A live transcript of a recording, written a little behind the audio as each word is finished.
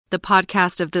The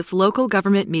podcast of this local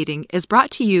government meeting is brought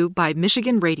to you by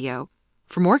Michigan Radio.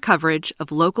 For more coverage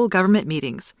of local government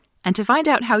meetings and to find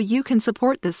out how you can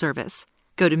support this service,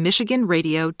 go to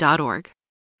michiganradio.org.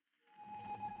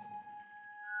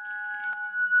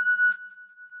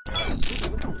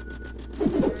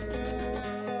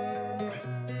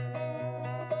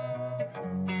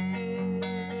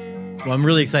 Well, I'm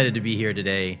really excited to be here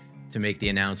today to make the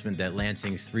announcement that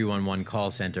Lansing's 311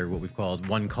 call center, what we've called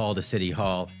One Call to City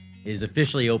Hall, is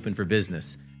officially open for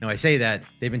business. Now, I say that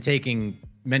they've been taking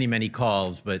many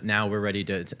calls, but now we're ready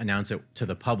to announce it to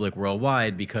the public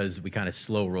worldwide because we kind of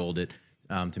slow rolled it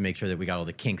to make sure that we got all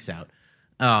the kinks out.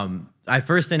 I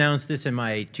first announced this in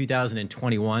my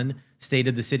 2021 State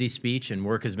of the City speech, and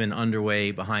work has been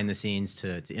underway behind the scenes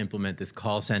to implement this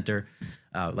call center.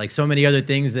 Like so many other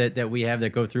things that we have that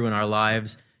go through in our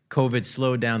lives, COVID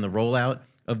slowed down the rollout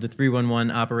of the 311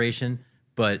 operation,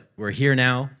 but we're here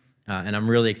now, and I'm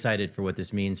really excited for what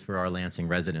this means for our Lansing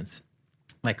residents.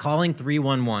 By calling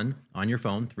 311 on your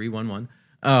phone,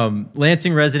 311,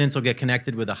 Lansing residents will get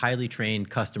connected with a highly trained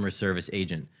customer service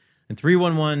agent. And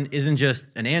 311 isn't just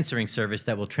an answering service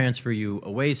that will transfer you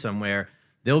away somewhere.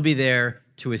 They'll be there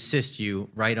to assist you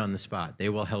right on the spot. They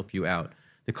will help you out.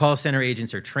 The call center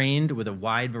agents are trained with a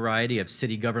wide variety of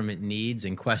city government needs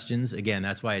and questions. Again,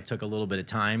 that's why it took a little bit of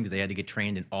time, because they had to get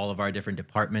trained in all of our different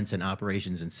departments and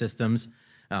operations and systems.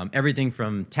 Everything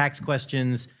from tax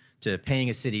questions to paying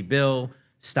a city bill,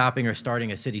 stopping or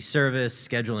starting a city service,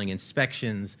 scheduling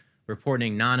inspections,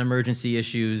 reporting non-emergency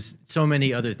issues, so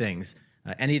many other things.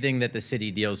 Anything that the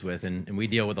city deals with, and we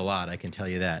deal with a lot, I can tell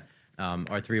you that.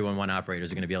 Our 311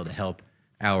 operators are going to be able to help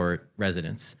our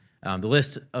residents. The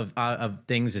list of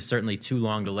things is certainly too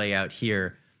long to lay out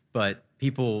here, but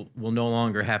people will no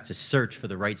longer have to search for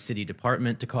the right city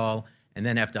department to call and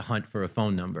then have to hunt for a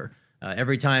phone number.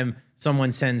 Every time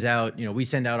someone sends out, we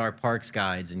send out our parks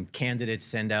guides and candidates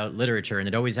send out literature, and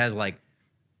it always has like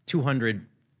 200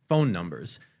 phone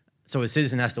numbers. So a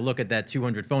citizen has to look at that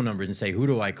 200 phone numbers and say, who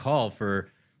do I call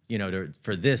for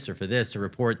this or for this to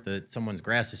report that someone's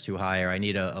grass is too high or I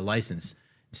need a license.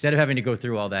 Instead of having to go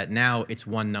through all that, now it's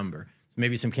one number. So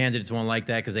maybe some candidates won't like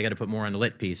that because they got to put more on the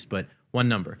lit piece, but one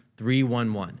number,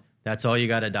 311. That's all you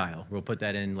got to dial. We'll put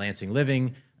that in Lansing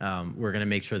Living. We're going to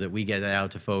make sure that we get that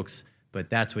out to folks, but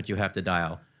that's what you have to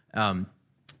dial. And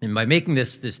by making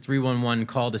this 311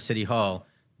 call to City Hall,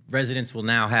 residents will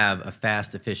now have a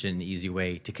fast, efficient, and easy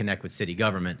way to connect with city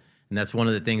government. And that's one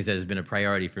of the things that has been a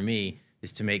priority for me,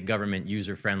 is to make government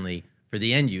user-friendly for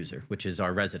the end user, which is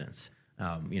our residents.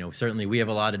 Certainly we have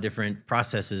a lot of different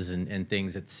processes and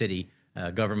things at the city.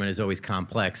 Government is always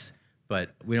complex,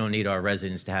 but we don't need our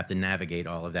residents to have to navigate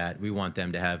all of that. We want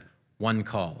them to have one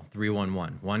call,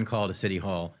 311, one call to City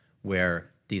Hall,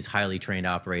 where these highly trained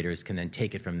operators can then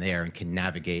take it from there and can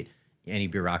navigate any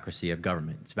bureaucracy of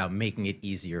government. It's about making it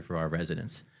easier for our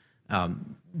residents.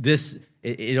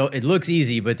 It looks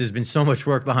easy, but there's been so much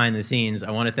work behind the scenes.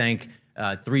 I want to thank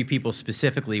three people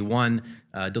specifically. One,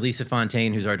 Delisa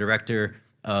Fontaine, who's our Director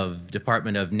of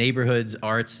Department of Neighborhoods,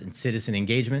 Arts, and Citizen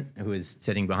Engagement, who is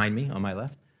sitting behind me on my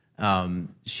left.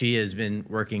 She has been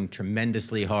working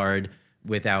tremendously hard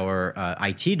with our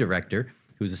IT Director,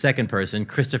 who's the second person,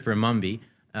 Christopher Mumby,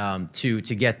 to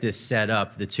get this set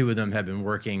up. The two of them have been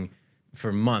working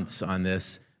for months on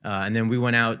this. And then we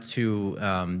went out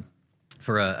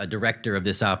for a director of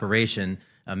this operation,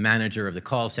 a manager of the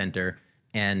call center,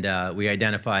 and we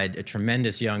identified a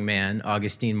tremendous young man,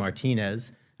 Augustine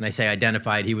Martinez. And I say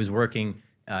identified, he was working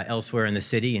elsewhere in the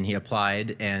city, and he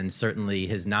applied, and certainly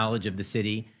his knowledge of the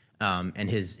city and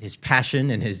his passion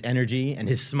and his energy and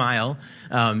his smile.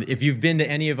 If you've been to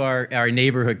any of our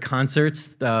neighborhood concerts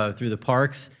through the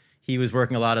parks, he was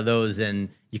working a lot of those, and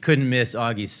you couldn't miss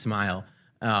Augie's smile.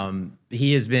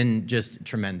 He has been just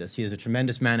tremendous. He is a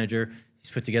tremendous manager.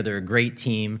 He's put together a great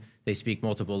team. They speak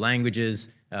multiple languages.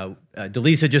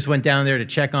 Delisa just went down there to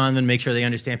check on them, make sure they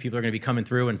understand people are going to be coming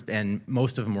through, and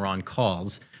most of them were on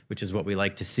calls, which is what we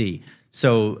like to see.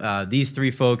 So these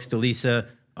three folks, Delisa,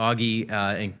 Augie,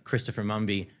 and Christopher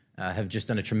Mumby, have just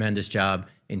done a tremendous job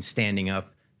in standing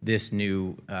up this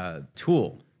new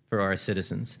tool for our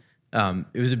citizens.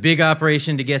 It was a big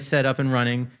operation to get set up and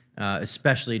running,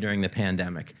 especially during the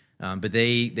pandemic. But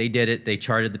they did it. They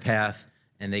charted the path,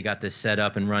 and they got this set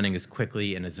up and running as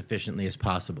quickly and as efficiently as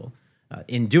possible.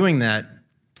 In doing that,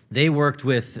 they worked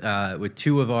with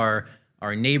two of our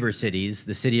neighbor cities,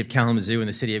 the city of Kalamazoo and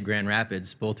the city of Grand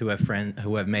Rapids, both who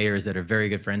have mayors that are very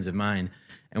good friends of mine.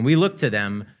 And we looked to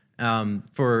them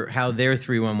for how their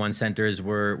 311 centers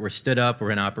were stood up,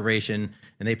 were in operation,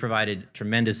 and they provided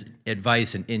tremendous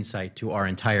advice and insight to our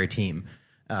entire team.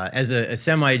 As a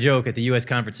semi-joke at the U.S.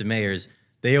 Conference of Mayors,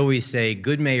 they always say,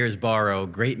 good mayors borrow,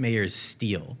 great mayors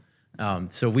steal.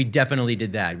 So we definitely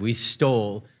did that. We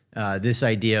stole this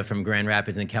idea from Grand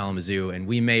Rapids and Kalamazoo, and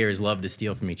we mayors love to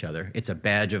steal from each other. It's a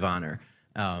badge of honor.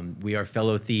 We are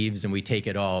fellow thieves, and we take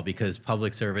it all because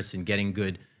public service and getting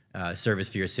good service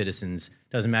for your citizens,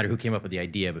 doesn't matter who came up with the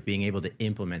idea, but being able to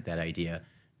implement that idea,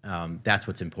 that's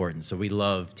what's important. So we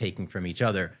love taking from each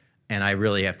other. And I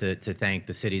really have to thank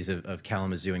the cities of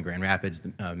Kalamazoo and Grand Rapids,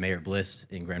 Mayor Bliss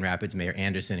in Grand Rapids, Mayor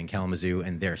Anderson in Kalamazoo,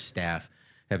 and their staff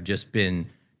have just been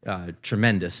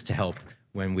tremendous to help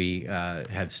when we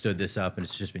have stood this up, and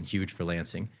it's just been huge for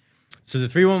Lansing. So the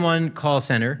 311 call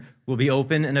center will be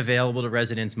open and available to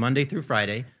residents Monday through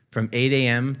Friday from 8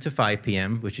 a.m. to 5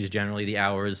 p.m., which is generally the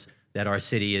hours that our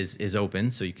city is open,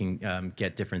 so you can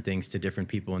get different things to different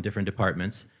people in different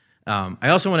departments. I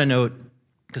also want to note,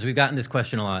 because we've gotten this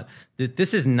question a lot, that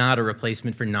this is not a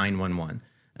replacement for 911.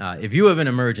 If you have an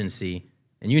emergency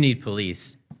and you need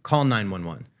police, call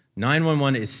 911.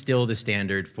 911 is still the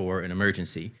standard for an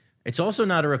emergency. It's also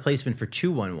not a replacement for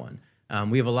 211.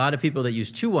 We have a lot of people that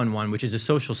use 211, which is a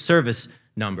social service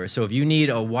number. So if you need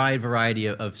a wide variety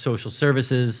of social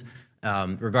services,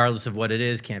 regardless of what it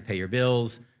is, can't pay your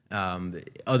bills,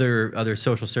 other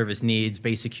social service needs,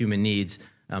 basic human needs,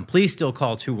 please still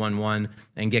call 211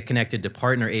 and get connected to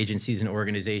partner agencies and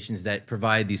organizations that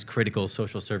provide these critical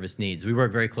social service needs. We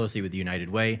work very closely with the United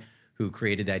Way, who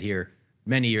created that here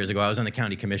many years ago. I was on the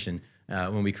county commission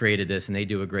when we created this, and they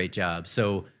do a great job.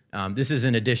 So this is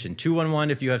an addition.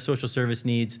 211 if you have social service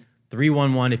needs,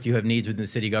 311 if you have needs within the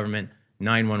city government,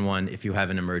 911 if you have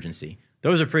an emergency.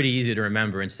 Those are pretty easy to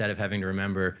remember instead of having to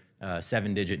remember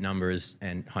 7-digit numbers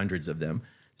and hundreds of them.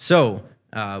 So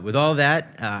with all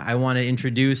that, I want to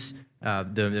introduce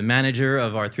the manager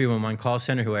of our 311 call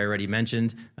center, who I already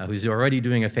mentioned, who's already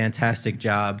doing a fantastic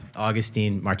job,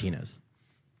 Augustine Martinez.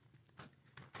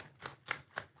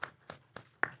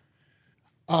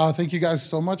 Thank you guys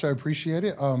so much. I appreciate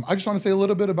it. I just want to say a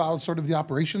little bit about sort of the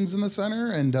operations in the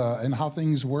center and how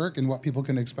things work and what people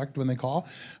can expect when they call.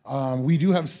 We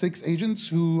do have 6 agents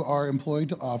who are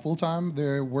employed full-time.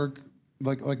 They work,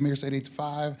 like Mayor said, 8 to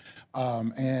 5,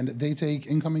 and they take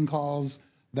incoming calls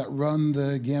that run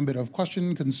the gambit of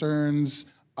question, concerns,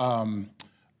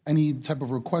 any type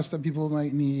of requests that people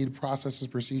might need, processes,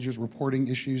 procedures, reporting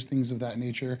issues, things of that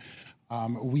nature.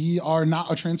 We are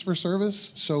not a transfer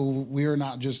service, so we are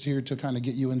not just here to kind of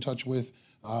get you in touch with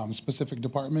specific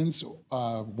departments.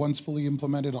 Once fully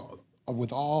implemented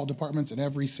with all departments and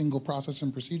every single process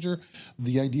and procedure,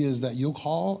 the idea is that you'll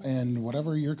call and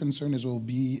whatever your concern is will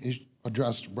be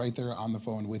addressed right there on the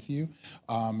phone with you.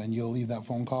 And you'll leave that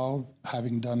phone call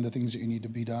having done the things that you need to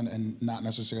be done and not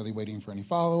necessarily waiting for any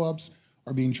follow-ups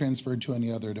or being transferred to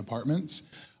any other departments.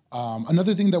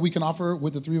 Another thing that we can offer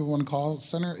with the 311 call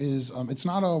center is it's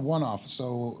not a one-off.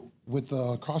 So with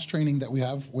the cross-training that we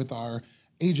have with our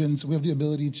agents, we have the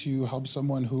ability to help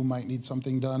someone who might need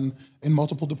something done in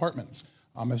multiple departments.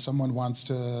 If someone wants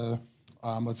to,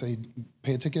 let's say,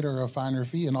 pay a ticket or a fine or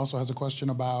fee and also has a question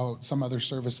about some other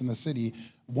service in the city,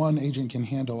 one agent can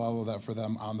handle all of that for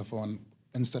them on the phone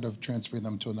instead of transferring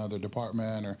them to another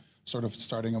department or sort of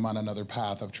starting them on another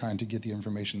path of trying to get the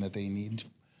information that they need.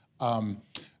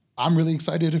 I'm really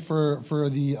excited for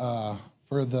the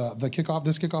kickoff,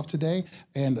 this kickoff today,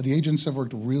 and the agents have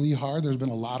worked really hard. There's been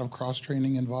a lot of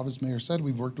cross-training involved, as Mayor said.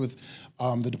 We've worked with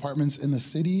the departments in the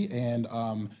city, and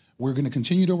we're going to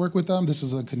continue to work with them. This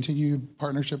is a continued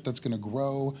partnership that's going to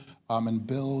grow and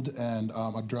build and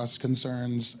address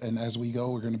concerns. And as we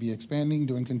go, we're going to be expanding,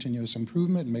 doing continuous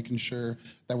improvement, and making sure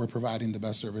that we're providing the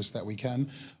best service that we can.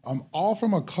 All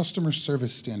from a customer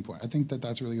service standpoint. I think that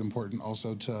that's really important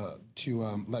also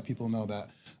to let people know that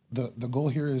the goal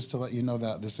here is to let you know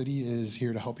that the city is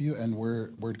here to help you, and we're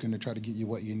going to try to get you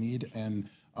what you need and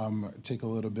take a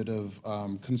little bit of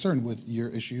concern with your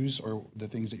issues or the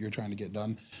things that you're trying to get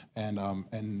done,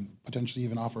 and potentially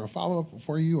even offer a follow-up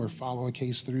for you or follow a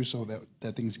case through so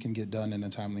that things can get done in a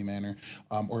timely manner,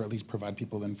 or at least provide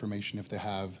people information if they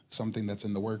have something that's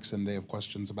in the works and they have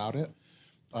questions about it.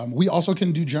 We also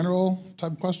can do general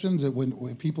type questions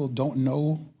when people don't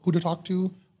know who to talk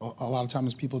to. A lot of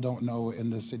times people don't know in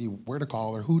the city where to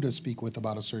call or who to speak with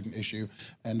about a certain issue.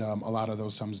 And a lot of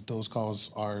those times, those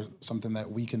calls are something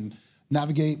that we can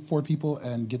navigate for people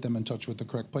and get them in touch with the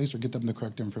correct place or get them the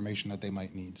correct information that they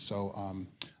might need. So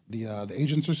the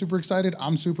agents are super excited.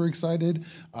 I'm super excited.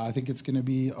 I think it's going to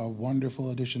be a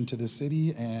wonderful addition to the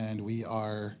city, and we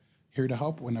are here to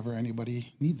help whenever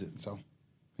anybody needs it. So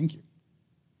thank you.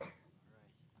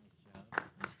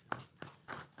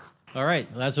 All right,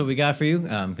 well, that's what we got for you.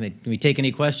 Can we take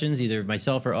any questions, either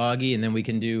myself or Augie, and then we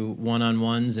can do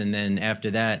one-on-ones, and then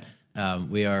after that,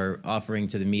 we are offering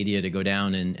to the media to go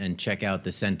down and check out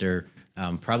the center,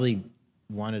 probably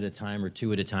one at a time or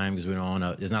two at a time, because we don't want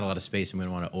to. There's not a lot of space, and we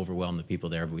don't want to overwhelm the people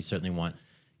there. But we certainly want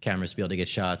cameras to be able to get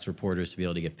shots, reporters to be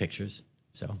able to get pictures.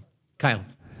 So, Kyle.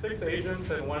 6 agents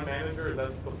and 1 manager. Is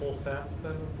that the full staff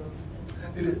then?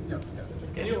 It is. Yep. Yes.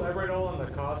 Can you elaborate all on the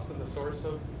cost and the source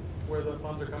of where the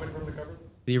funds are coming from to cover this?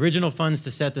 The original funds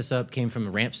to set this up came from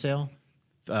the ramp sale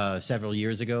several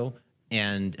years ago.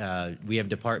 And we have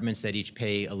departments that each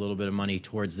pay a little bit of money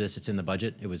towards this. It's in the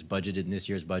budget. It was budgeted in this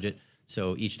year's budget.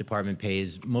 So each department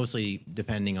pays, mostly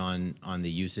depending on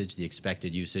the usage, the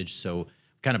expected usage. So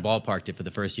kind of ballparked it for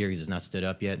the first year because it's not stood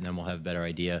up yet, and then we'll have a better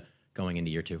idea going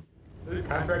into year 2. Are these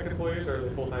contract employees or are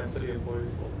they full-time city employees?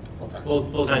 Full-time.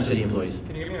 Full-time city employees.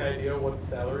 Can you give me an idea what the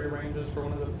salary range is for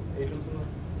one of the agents in there?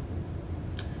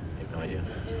 I have no idea.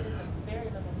 It is a very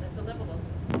livable. It's a livable.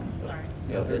 Sorry.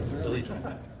 Yeah, It's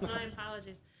Delisa. My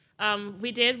apologies.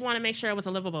 We did want to make sure it was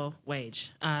a livable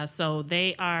wage. So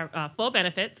they are full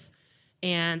benefits,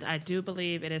 and I do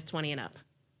believe it is 20 and up.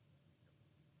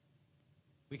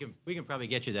 We can probably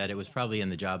get you that. It was probably in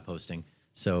the job posting.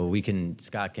 So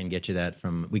Scott can get you that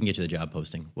we can get you the job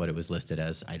posting, what it was listed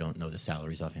as. I don't know the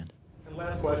salaries offhand. And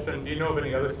last question, do you know of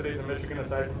any other cities in Michigan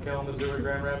aside from Kalamazoo or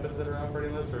Grand Rapids that are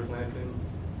operating this, or is Lansing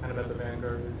kind of at the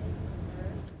vanguard?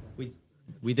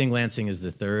 We think Lansing is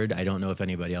the third. I don't know if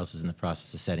anybody else is in the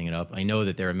process of setting it up. I know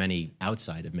that there are many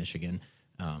outside of Michigan.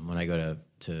 When I go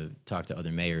to talk to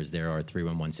other mayors, there are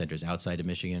 311 centers outside of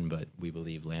Michigan, but we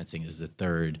believe Lansing is the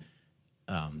third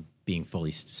being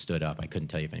fully stood up. I couldn't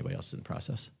tell you if anybody else is in the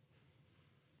process.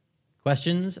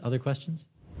 Questions? Other questions?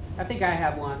 I think I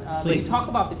have one. Please. Let's talk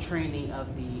about the training of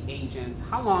the agents.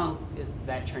 How long is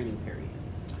that training period?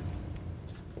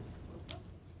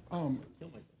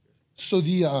 So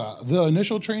the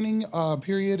initial training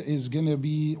period is going to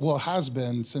be, well, has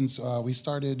been since we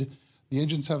started. The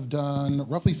agents have done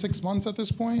roughly 6 months at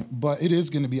this point, but it is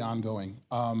going to be ongoing.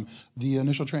 The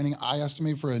initial training, I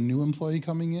estimate for a new employee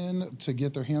coming in to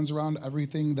get their hands around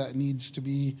everything that needs to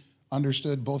be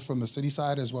understood, both from the city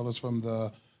side as well as from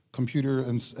the computer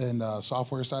and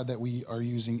software side that we are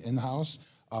using in-house.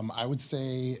 I would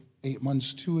say 8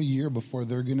 months to a year before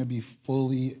they're going to be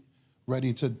fully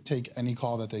ready to take any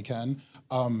call that they can.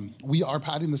 We are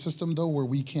padding the system, though, where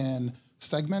we can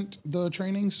segment the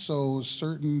training, so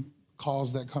certain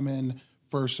calls that come in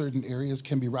for certain areas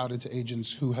can be routed to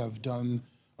agents who have done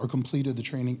or completed the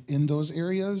training in those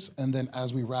areas. And then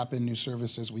as we wrap in new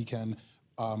services, we can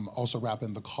also wrap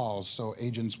in the calls, so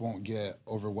agents won't get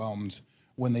overwhelmed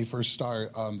when they first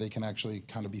start. They can actually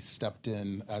kind of be stepped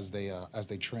in as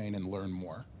they train and learn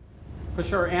more. For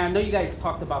sure. And I know you guys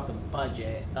talked about the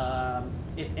budget.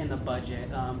 It's in the budget.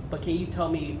 But can you tell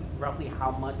me roughly how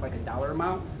much, like a dollar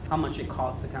amount, how much it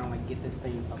costs to kind of like get this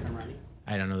thing up and running?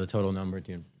 I don't know the total number,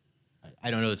 dude. I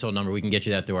don't know the total number. We can get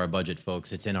you that through our budget,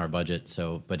 folks. It's in our budget.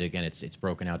 So, but again, it's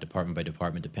broken out department by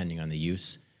department depending on the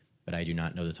use. But I do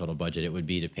not know the total budget. It would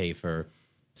be to pay for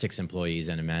 6 employees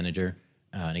and a manager.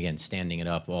 And again, standing it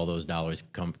up, all those dollars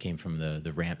came from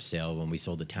the ramp sale when we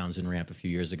sold the Townsend ramp a few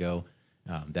years ago.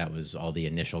 That was all the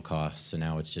initial costs. So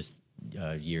now it's just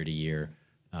year to year.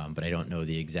 But I don't know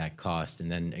the exact cost. And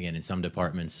then again, in some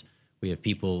departments, we have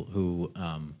people who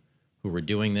were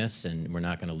doing this, and we're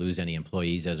not going to lose any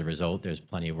employees as a result. There's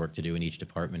plenty of work to do in each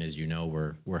department. As you know,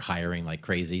 we're hiring like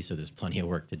crazy, so there's plenty of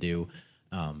work to do.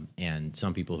 And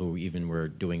some people who even were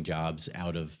doing jobs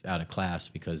out of class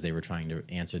because they were trying to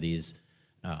answer these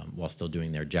while still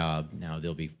doing their job, now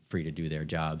they'll be free to do their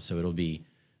job. So it'll be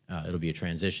a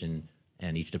transition,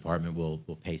 and each department will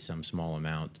pay some small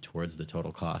amount towards the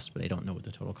total cost. But I don't know what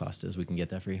the total cost is. We can get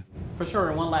that for you. For sure.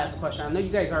 And one last question. I know you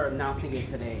guys are announcing it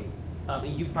today.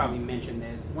 And you've probably mentioned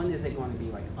this. When is it going to be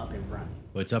like up and running?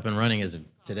 Well, it's up and running as of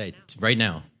today. It's right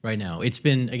now. It's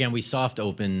been, again, we soft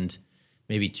opened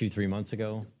maybe 2-3 months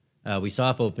ago. We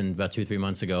soft opened about 2-3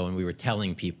 months ago, and we were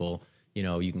telling people,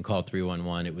 you can call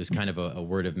 311. It was kind of a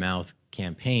word of mouth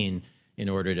campaign in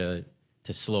order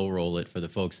to slow roll it for the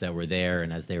folks that were there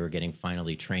and as they were getting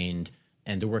finally trained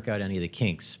and to work out any of the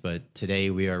kinks. But today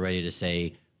we are ready to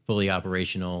say fully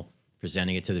operational,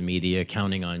 presenting it to the media,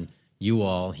 counting on you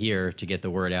all here to get the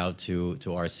word out to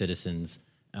our citizens.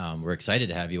 We're excited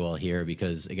to have you all here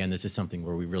because, again, this is something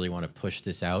where we really want to push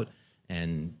this out,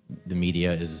 and the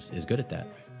media is good at that.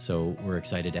 So we're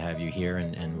excited to have you here,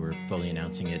 and we're fully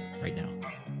announcing it right now.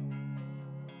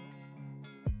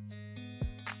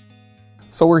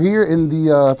 So we're here in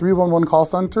the 311 call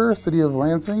center, City of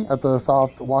Lansing, at the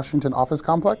South Washington office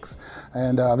complex.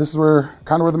 And this is where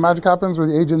the magic happens, where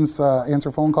the agents answer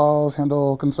phone calls,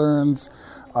 handle concerns,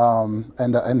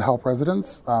 and help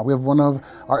residents. We have one of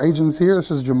our agents here.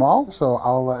 This is Jamal, so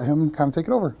I'll let him kind of take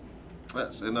it over.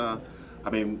 Yes,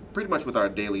 and pretty much with our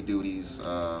daily duties,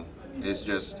 is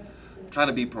just trying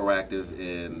to be proactive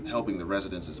in helping the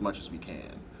residents as much as we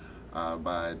can.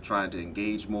 By trying to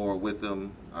engage more with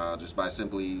them, just by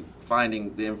simply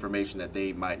finding the information that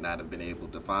they might not have been able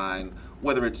to find,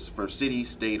 whether it's for city,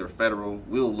 state, or federal.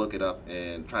 We'll look it up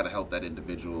and try to help that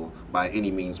individual by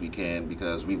any means we can,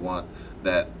 because we want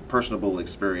that personable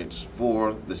experience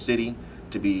for the city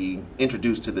to be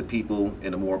introduced to the people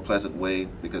in a more pleasant way,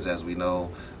 because as we know,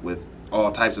 with all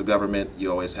types of government,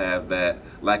 you always have that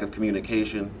lack of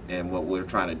communication, and what we're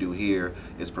trying to do here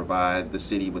is provide the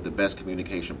city with the best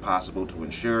communication possible to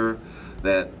ensure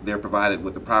that they're provided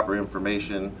with the proper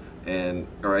information and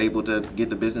are able to get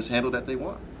the business handled that they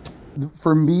want.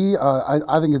 For me,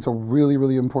 I think it's a really,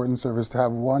 really important service to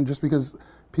have one, just because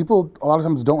people a lot of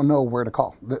times don't know where to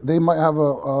call. They might have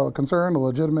a concern, a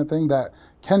legitimate thing that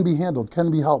can be handled, can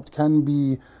be helped, can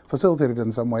be facilitated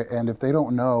in some way. And if they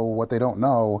don't know what they don't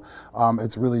know,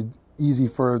 it's really easy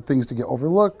for things to get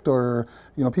overlooked, or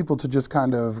people to just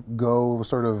kind of go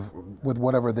sort of with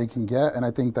whatever they can get. And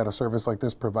I think that a service like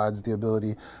this provides the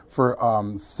ability for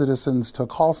citizens to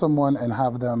call someone and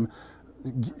have them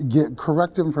get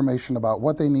correct information about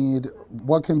what they need,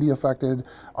 what can be affected.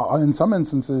 In some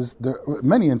instances,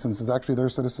 many instances actually, there are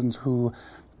citizens who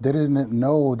they didn't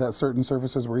know that certain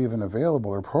services were even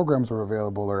available, or programs were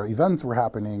available, or events were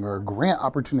happening, or grant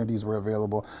opportunities were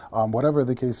available, whatever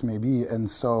the case may be. And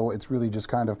so it's really just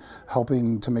kind of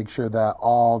helping to make sure that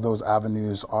all those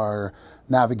avenues are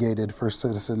navigated for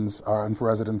citizens and for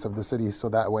residents of the city, so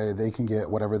that way they can get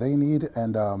whatever they need,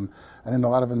 and in a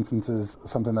lot of instances,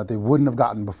 something that they wouldn't have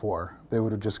gotten before. They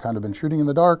would have just kind of been shooting in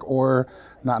the dark, or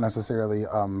not necessarily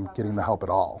getting the help at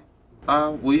all.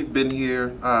 We've been here,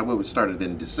 we started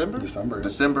in December,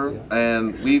 Yeah.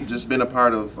 And we've just been a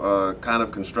part of kind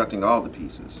of constructing all the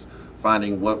pieces,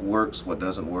 finding what works, what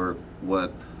doesn't work,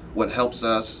 what helps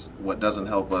us, what doesn't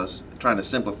help us, trying to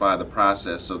simplify the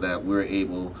process so that we're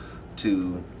able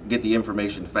to get the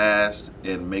information fast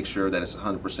and make sure that it's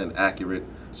 100% accurate,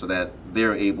 so that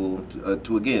they're able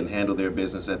to again handle their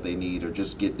business that they need, or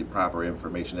just get the proper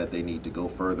information that they need to go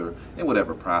further in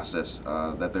whatever process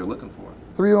that they're looking for.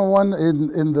 311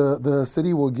 in the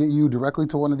city will get you directly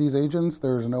to one of these agents.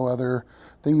 There's no other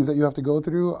things that you have to go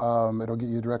through. It'll get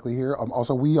you directly here.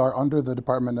 Also, we are under the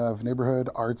Department of Neighborhood,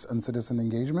 Arts, and Citizen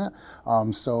Engagement.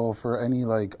 So for any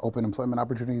open employment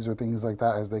opportunities or things like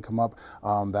that as they come up,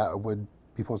 that would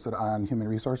be posted on Human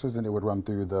Resources, and it would run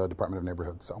through the Department of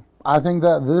Neighborhood. So I think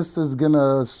that this is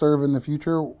gonna serve in the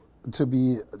future to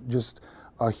be just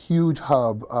a huge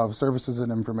hub of services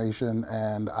and information,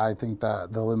 and I think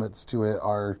that the limits to it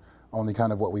are only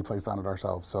kind of what we place on it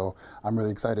ourselves. So I'm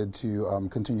really excited to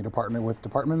continue to partner with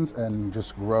departments and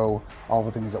just grow all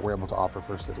the things that we're able to offer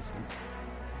for citizens.